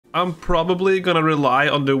I'm probably gonna rely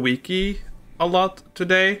on the wiki a lot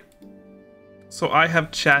today. So I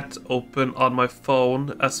have chat open on my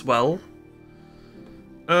phone as well.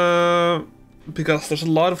 Because there's a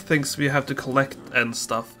lot of things we have to collect and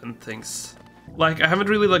stuff and things. Like, I haven't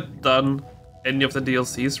really like done any of the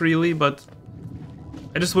DLCs really, but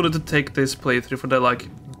I just wanted to take this playthrough for the like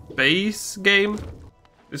base game.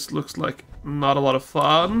 This looks like not a lot of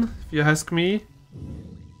fun, if you ask me.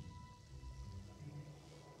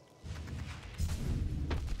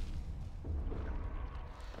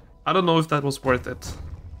 I don't know if that was worth it.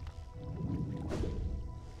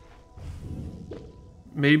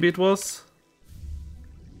 Maybe it was.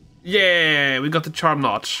 Yeah, we got the charm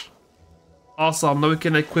notch. Awesome, now we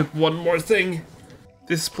can equip one more thing.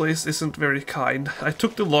 This place isn't very kind. I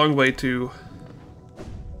took the long way too.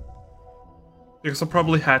 Because I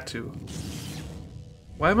probably had to.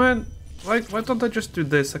 Why don't I just do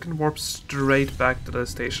this? I can warp straight back to the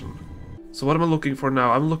station. So what am I looking for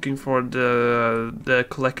now? I'm looking for the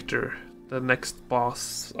collector. The next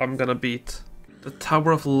boss I'm gonna beat. The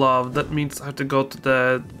Tower of Love. That means I have to go to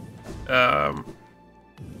the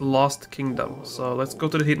Lost Kingdom. So let's go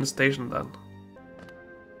to the hidden station then.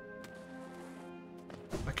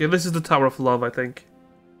 Okay, this is the Tower of Love, I think.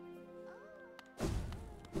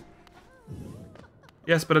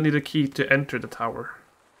 Yes, but I need a key to enter the tower.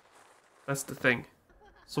 That's the thing.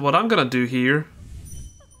 So what I'm gonna do here...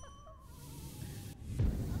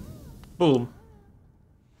 Boom.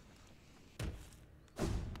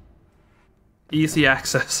 Easy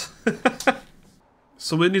access.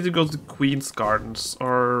 So we need to go to Queen's Gardens,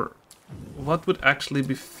 or... What would actually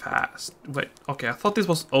be fast? Wait, okay, I thought this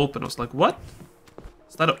was open. I was like, what?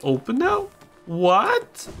 Is that open now?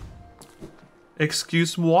 What?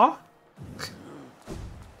 Excuse-moi?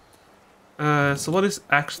 So what is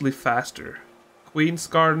actually faster? Queen's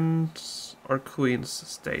Gardens or Queen's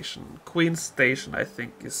Station? Queen's Station, I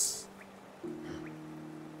think, is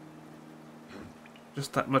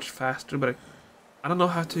just that much faster, but I don't know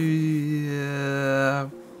how to...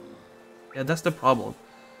 yeah, that's the problem.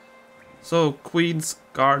 So, Queen's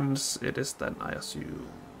Gardens it is then, I assume.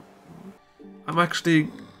 I'm actually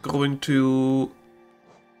going to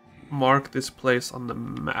mark this place on the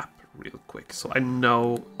map real quick, so I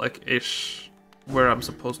know, like, ish where I'm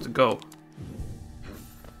supposed to go.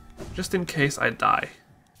 Just in case I die.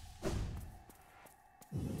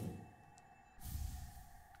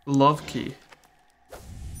 Love key.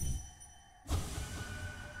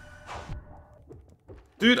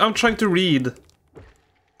 Dude, I'm trying to read.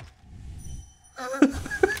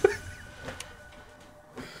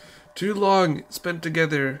 Too long spent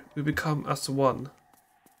together, we become as one.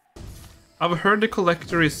 I've heard the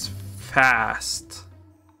collector is fast.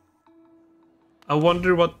 I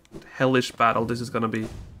wonder what hellish battle this is gonna be.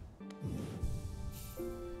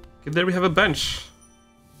 Okay, there we have a bench.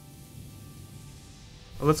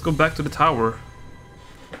 Well, let's go back to the tower.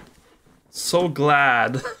 So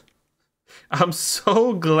glad. I'm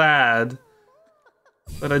so glad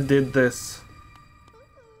that I did this.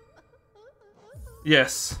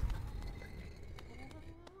 Yes.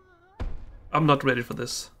 I'm not ready for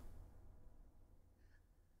this.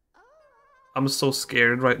 I'm so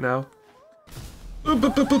scared right now.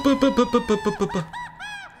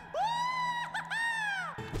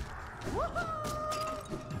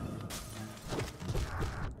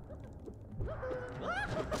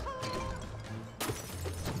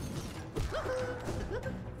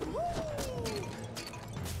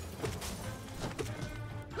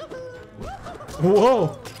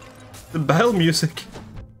 Whoa! The battle music.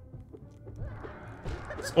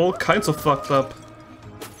 It's all kinds of fucked up.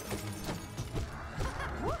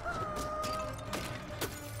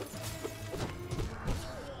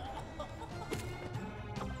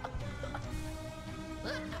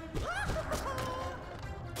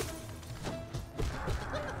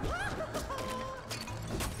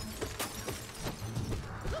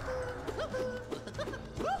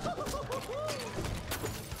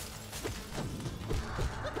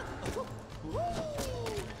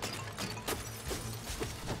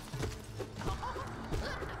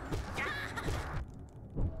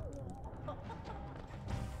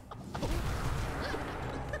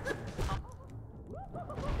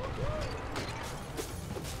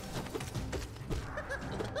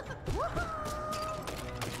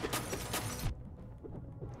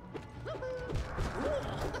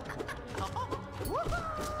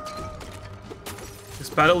 This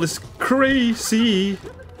battle is crazy.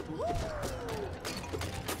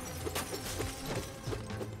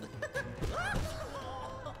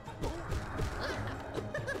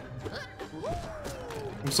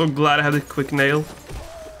 I'm so glad I had a quick nail.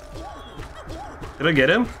 Did I get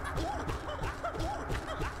him?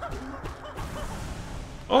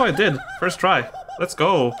 Oh, I did. First try. Let's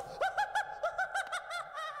go.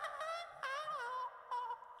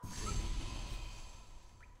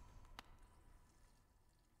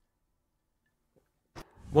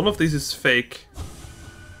 One of these is fake.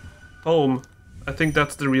 Home. I think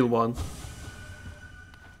that's the real one.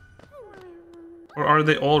 Or are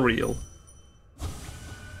they all real?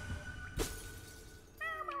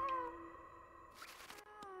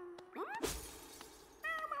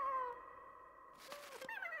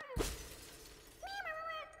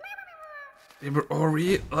 They were all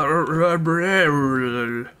real.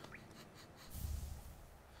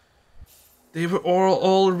 They were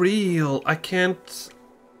all real. I can't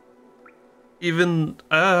even...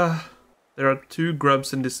 There are 2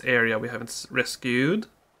 grubs in this area we haven't rescued.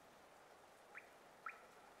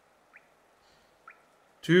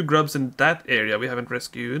 2 grubs in that area we haven't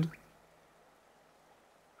rescued.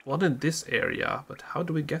 1 in this area, but how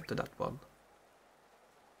do we get to that one?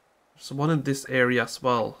 There's 1 in this area as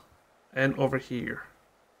well. And over here.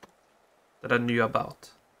 That I knew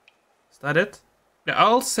about. Is that it? Yeah,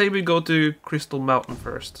 I'll say we go to Crystal Mountain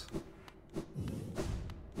first.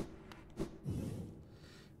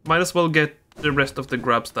 Might as well get the rest of the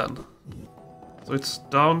grubs then. So it's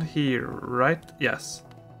down here, right? Yes.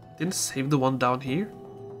 Didn't save the one down here?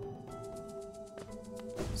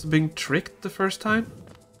 Was it being tricked the first time?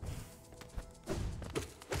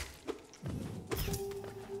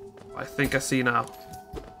 I think I see now.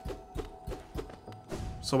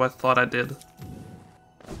 So I thought I did.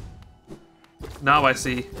 Now I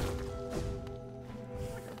see.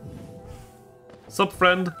 Sup,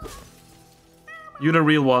 friend? You the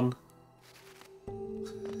real one.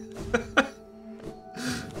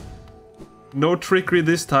 No trickery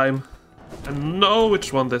this time. I know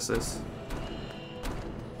which one this is.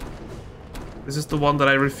 This is the one that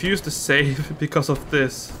I refuse to save because of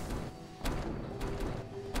this.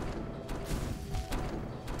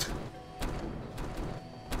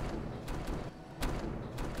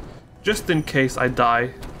 Just in case I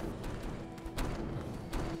die.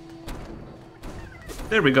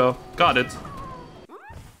 There we go. Got it.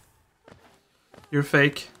 You're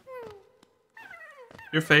fake.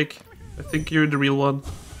 You're fake. I think you're the real one.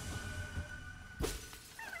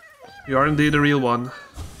 You are indeed the real one.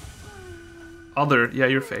 Other. Yeah,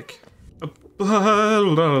 you're fake.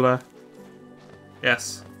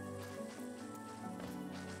 Yes.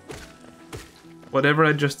 Whatever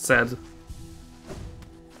I just said.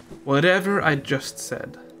 Whatever I just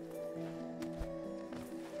said.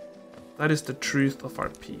 That is the truth of our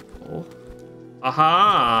people.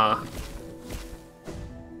 Aha!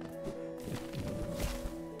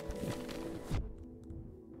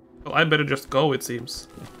 Well, I better just go, it seems.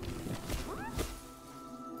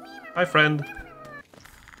 Hi, friend.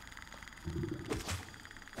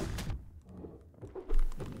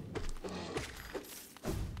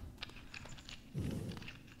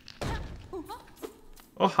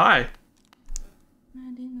 Oh, hi.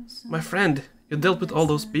 My friend, you dealt with all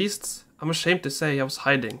those beasts? I'm ashamed to say I was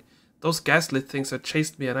hiding. Those ghastly things had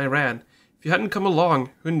chased me and I ran. If you hadn't come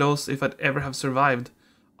along, who knows if I'd ever have survived.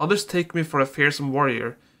 Others take me for a fearsome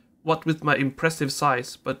warrior, what with my impressive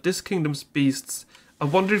size, but this kingdom's beasts, I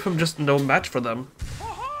wonder if I'm just no match for them.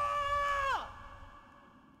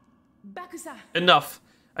 Enough!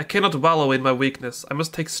 I cannot wallow in my weakness. I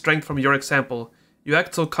must take strength from your example. You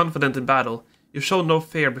act so confident in battle. You show no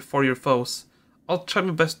fear before your foes. I'll try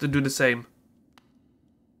my best to do the same.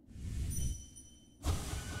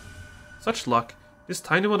 Such luck. This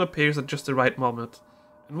tiny one appears at just the right moment.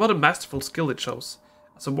 And what a masterful skill it shows.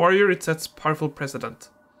 As a warrior, it sets powerful precedent.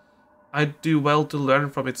 I'd do well to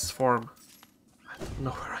learn from its form. I don't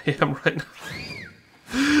know where I am right now.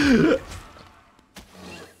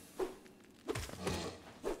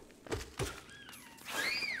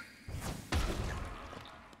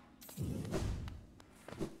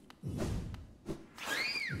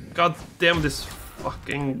 God damn this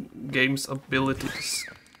fucking game's ability to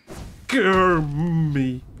scare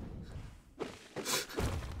me.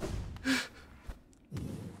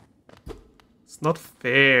 It's not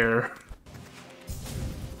fair.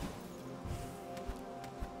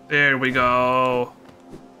 There we go.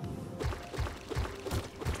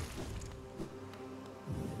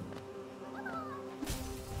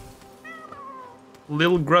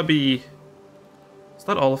 Little grubby. Is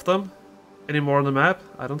that all of them? Any more on the map?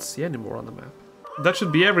 I don't see any more on the map. That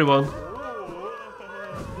should be everyone.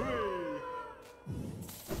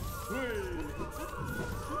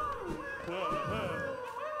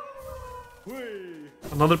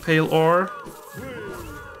 Another pale ore.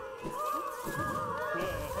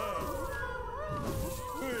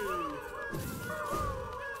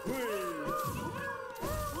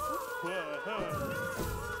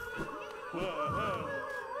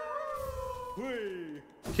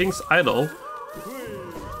 King's Idol.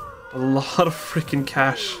 A lot of freaking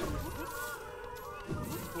cash.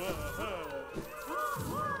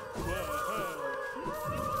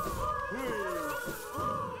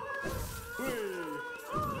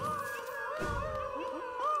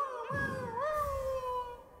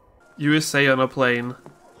 USA on a plane.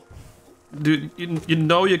 Dude, you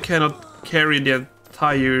know you cannot carry the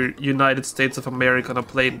entire United States of America on a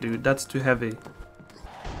plane, dude. That's too heavy.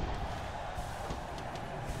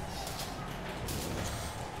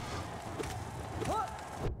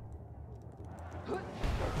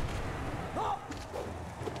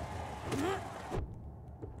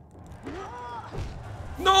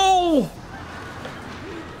 No!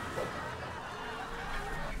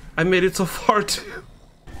 I made it so far too.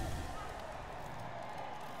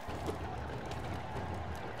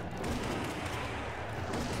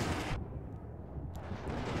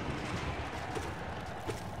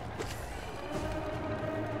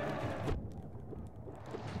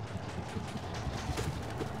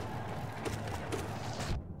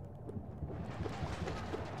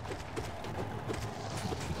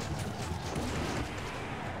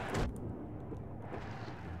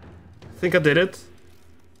 I think I did it.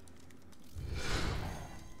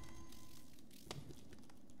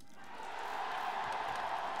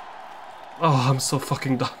 Oh, I'm so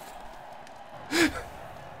fucking done.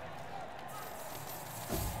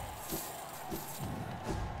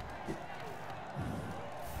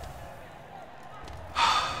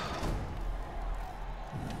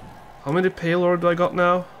 How many payload do I got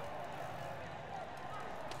now?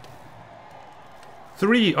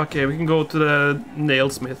 3! Okay, we can go to the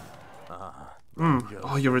nailsmith.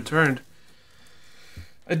 Oh, you returned.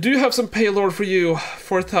 I do have some payload for you.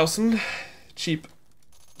 4,000. Cheap.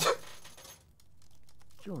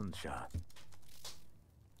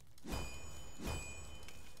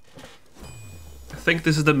 I think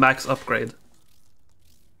this is the max upgrade.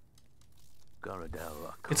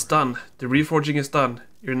 It's done. The reforging is done.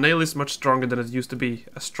 Your nail is much stronger than it used to be.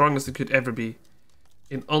 As strong as it could ever be.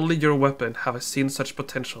 In only your weapon have I seen such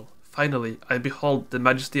potential. Finally, I behold the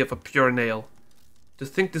majesty of a pure nail. To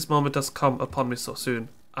think this moment has come upon me so soon.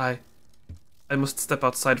 I must step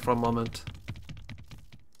outside for a moment.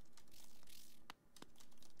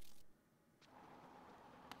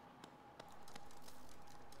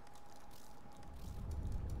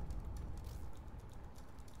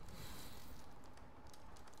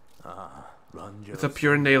 With a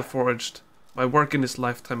pure nail forged, my work in this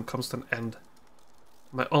lifetime comes to an end.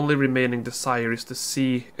 My only remaining desire is to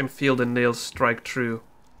see and feel the nails strike true.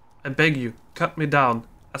 I beg you, cut me down,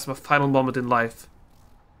 as my final moment in life.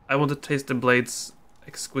 I want to taste the blade's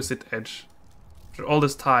exquisite edge. After all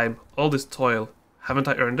this time, all this toil, haven't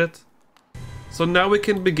I earned it? So now we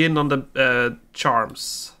can begin on the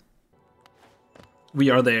charms.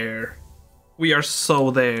 We are there. We are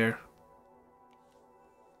so there.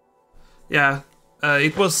 Yeah,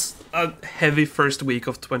 it was a heavy first week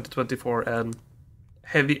of 2024 and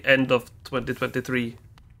heavy end of 2023.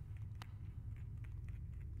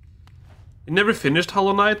 You never finished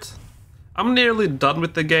Hollow Knight? I'm nearly done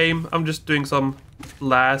with the game. I'm just doing some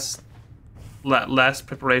last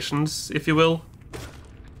preparations, if you will.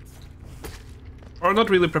 Or not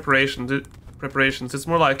really preparations. It's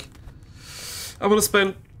more like I want to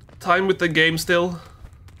spend time with the game still.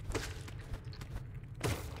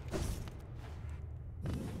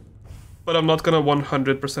 But I'm not gonna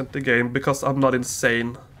 100% the game because I'm not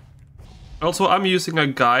insane. Also, I'm using a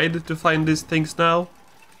guide to find these things now.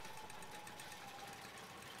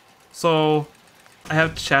 So, I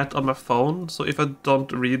have chat on my phone, so if I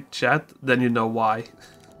don't read chat, then you know why.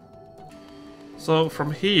 So,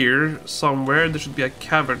 from here, somewhere, there should be a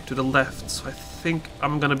cavern to the left, so I think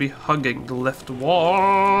I'm gonna be hugging the left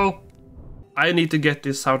wall. I need to get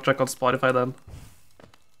this soundtrack on Spotify then.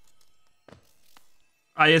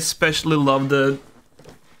 I especially love the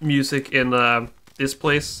music in this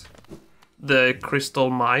place. The Crystal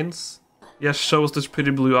Mines. Yes, shows those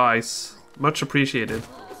pretty blue eyes. Much appreciated.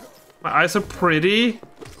 My eyes are pretty.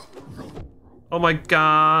 Oh my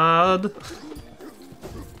god.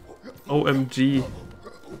 OMG.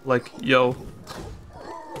 Like, yo.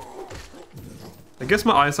 I guess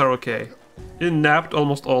my eyes are okay. You napped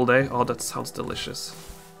almost all day. Oh, that sounds delicious.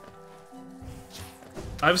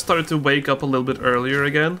 I've started to wake up a little bit earlier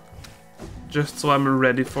again. Just so I'm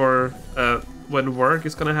ready for when work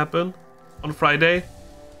is gonna happen on Friday.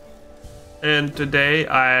 And today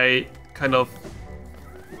I kind of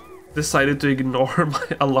decided to ignore my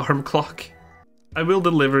alarm clock. I will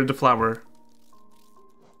deliver the flower.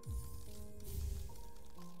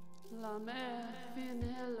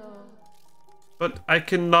 But I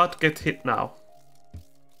cannot get hit now.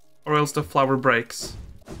 or else the flower breaks.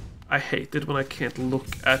 I hate it when I can't look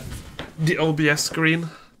at the OBS screen,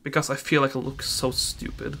 because I feel like I look so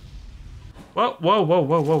stupid. Whoa, whoa, whoa,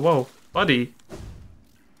 whoa, whoa, whoa. Buddy.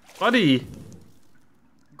 Buddy!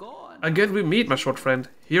 Again we meet, my short friend.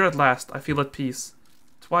 Here at last, I feel at peace.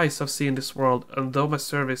 Twice I've seen this world, and though my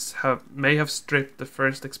service may have stripped the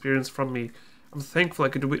first experience from me, I'm thankful I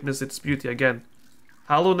could witness its beauty again.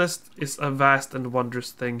 Hallownest is a vast and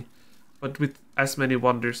wondrous thing, but with as many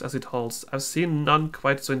wonders as it holds, I've seen none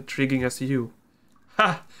quite so intriguing as you.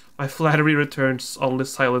 Ha! My flattery returns only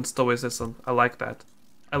silent stoicism. I like that.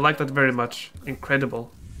 I like that very much.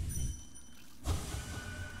 Incredible.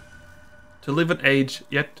 To live an age,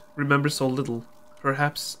 yet remember so little.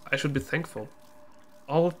 Perhaps I should be thankful.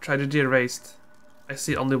 All tragedy erased. I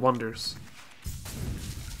see only wonders.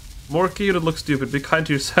 Morky, you don't look stupid. Be kind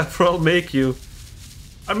to yourself or I'll make you.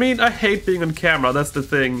 I mean, I hate being on camera, that's the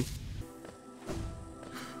thing.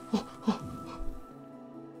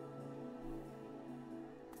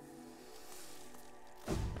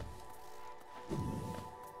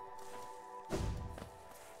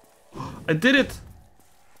 I did it!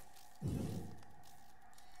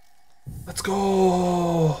 Let's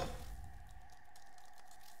go!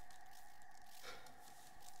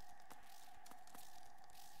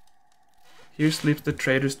 Here sleeps the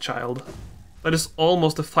trader's child. That is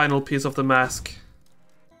almost the final piece of the mask.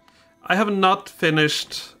 I have not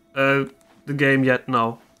finished the game yet,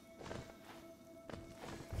 no.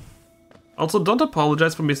 Also, don't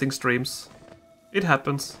apologize for missing streams. It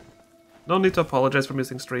happens. No need to apologize for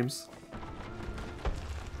missing streams.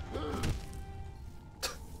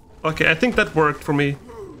 Okay, I think that worked for me.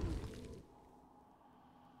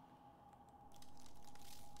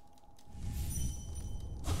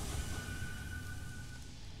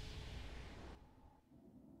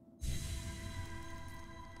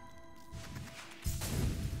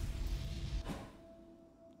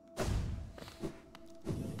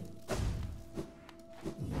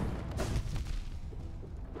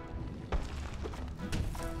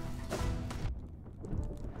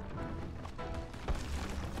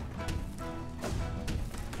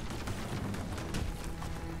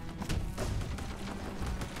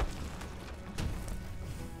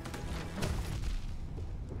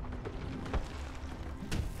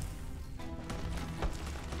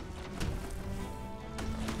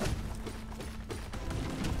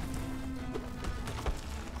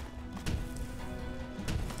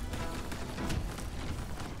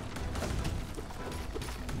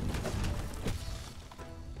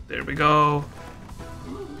 There we go.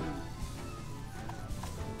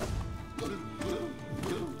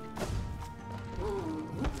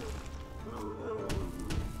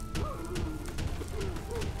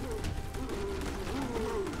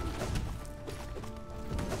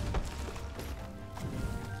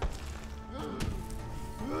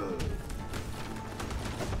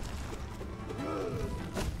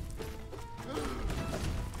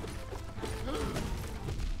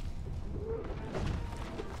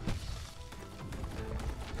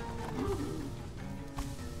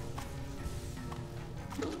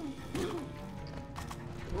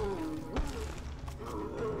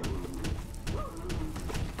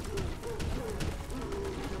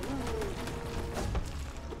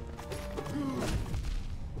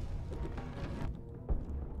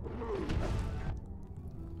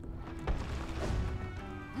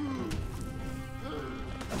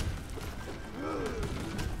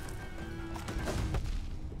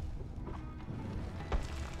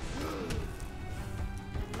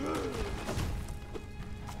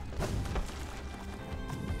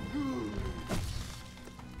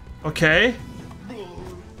 Okay.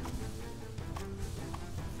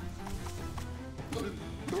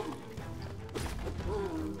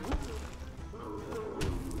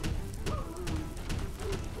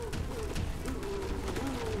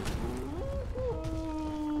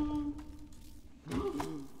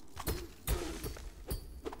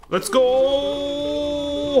 Let's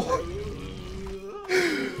go!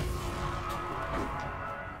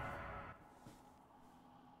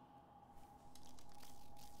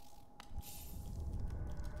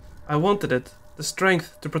 I wanted it, the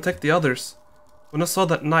strength to protect the others. When I saw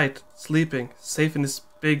that knight, sleeping, safe in his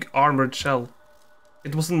big armored shell,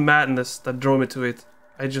 it wasn't madness that drove me to it,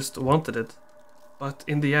 I just wanted it. But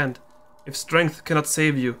in the end, if strength cannot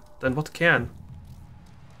save you, then what can?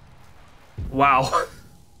 Wow.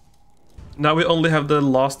 Now we only have the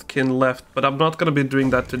lost kin left, but I'm not gonna be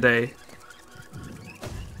doing that today.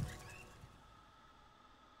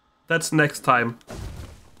 That's next time.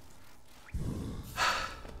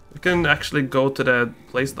 We can actually go to the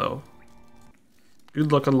place though.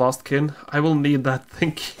 Good luck on Lost Kin. I will need that,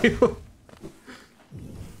 thank you.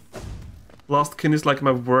 Lost Kin is like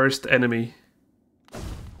my worst enemy.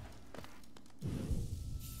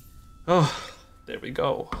 Oh, there we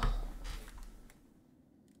go.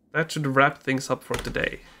 That should wrap things up for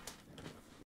today.